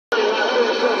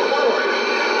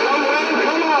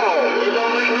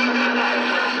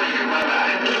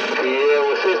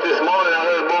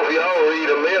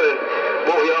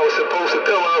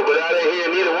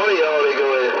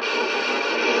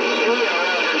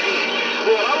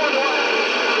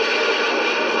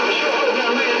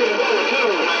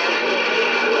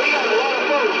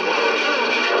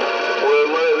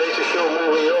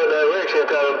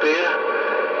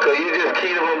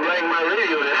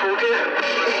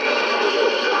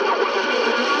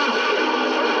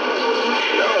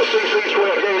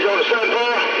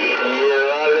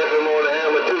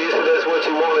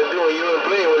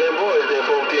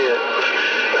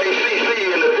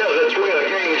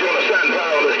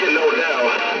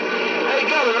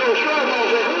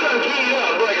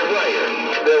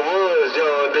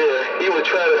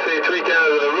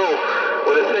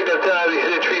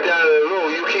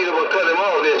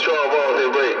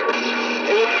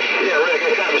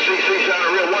CC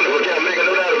sounding real wonderful, can't make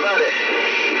no doubt about it.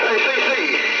 Hey,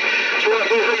 CC, Swell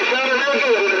King said you sounded real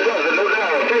good in the desert, no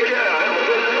doubt. Take care. Have a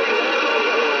good day.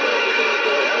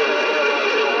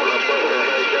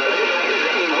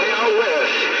 Way out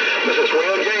west, Mr.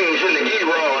 Swell King's in the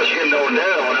garage, getting on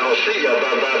down. I'll see ya.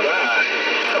 Bye.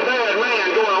 A bad man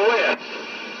going west.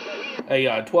 Hey,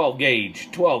 12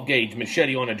 gauge,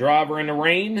 machete on a driver in the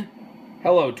rain.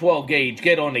 Hello, 12 gauge,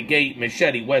 get on the gate,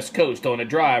 machete, West Coast on a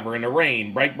driver in the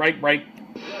rain. Break. Well, they got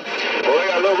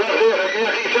a little rough there. They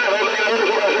got these time. They got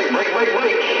what I say. Break.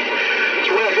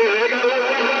 Swell King, they got a little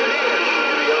rough right there.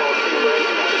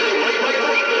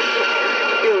 Break.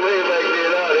 Get way back there,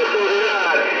 out. It's so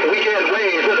hot. Weekend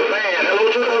waves to the band. Hello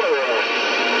to the world.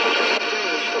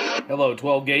 Hello,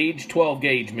 12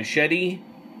 gauge, machete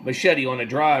on a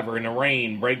driver in the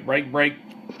rain. Break. Yeah,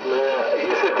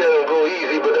 you sit there and go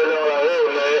easy, but that's all I heard,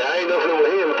 man. I ain't nothing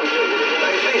with him.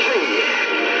 Hey, CC,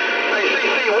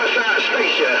 Westside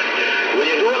Station. When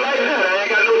you do it like that, I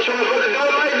ain't got no choice but to do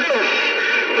it like this.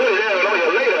 Put it down on you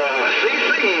later.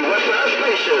 CC, Westside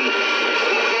Station.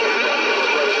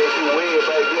 Way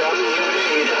back there. I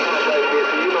mean, like this.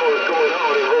 You know what's going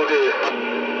on in Rodeo.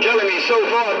 Telling me so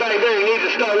far back there, you need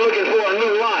to start looking for a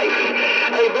new life.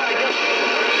 Hey, Black, I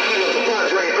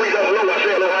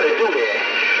say hello, how they do that.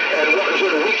 And welcome to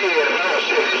the weekend.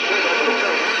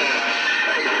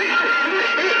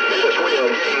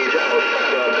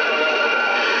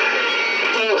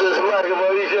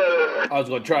 I was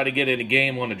going to try to get in a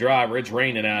game on the driver. It's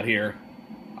raining out here.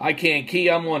 I can't key.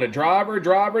 I'm on a driver.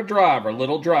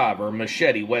 Little driver.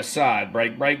 Machete, West Side.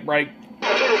 Break. Hey,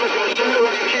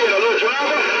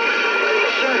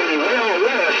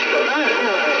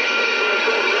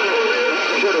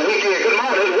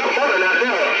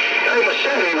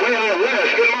 Machete, way out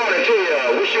west. Good morning to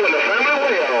you. Wish you and the family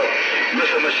well.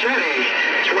 Mr. Machete,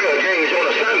 Swell King's on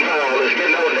the sunpile is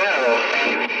getting on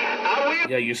down.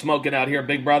 Yeah, you smoking out here,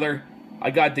 big brother? I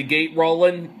got the gate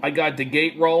rolling. I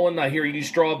hear you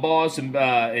straw boss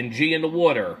and G in the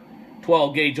water.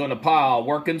 12 gauge on the pile,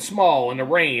 working small in the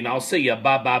rain. I'll see ya.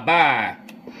 Bye. Machete,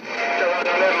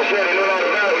 no doubt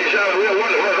about it. You sound real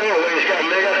wonderful as always, come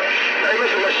nigga. Hey,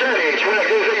 Mr. Machete, Swell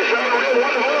King said you sound real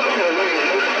wonderful as always.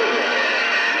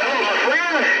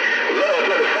 Love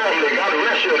to the family. God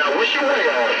bless you, and I wish you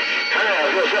well.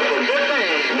 Have yourself a good day.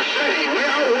 Machete, we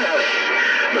out west.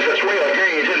 Mr. Swell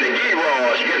King's in the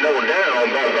garage, getting on down.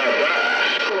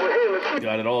 Bye.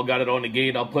 Got it on the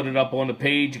gate. I'll put it up on the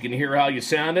page. You can hear how you're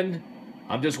sounding.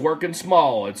 I'm just working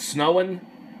small. It's snowing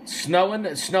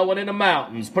in the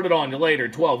mountains. Put it on you later.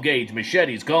 12 gauge,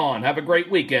 Machete's gone. Have a great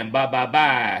weekend. Bye.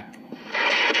 Yeah,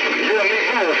 me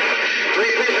both. 3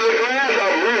 pieces of glass,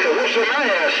 I'm ready to whoop some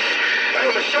ass. Hey,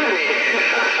 Machete.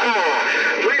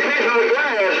 3 pieces of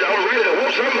glass, I'm ready to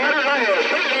whoop somebody's ass.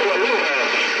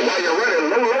 While you're running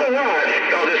low, wide,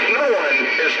 because it's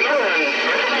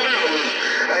snowing.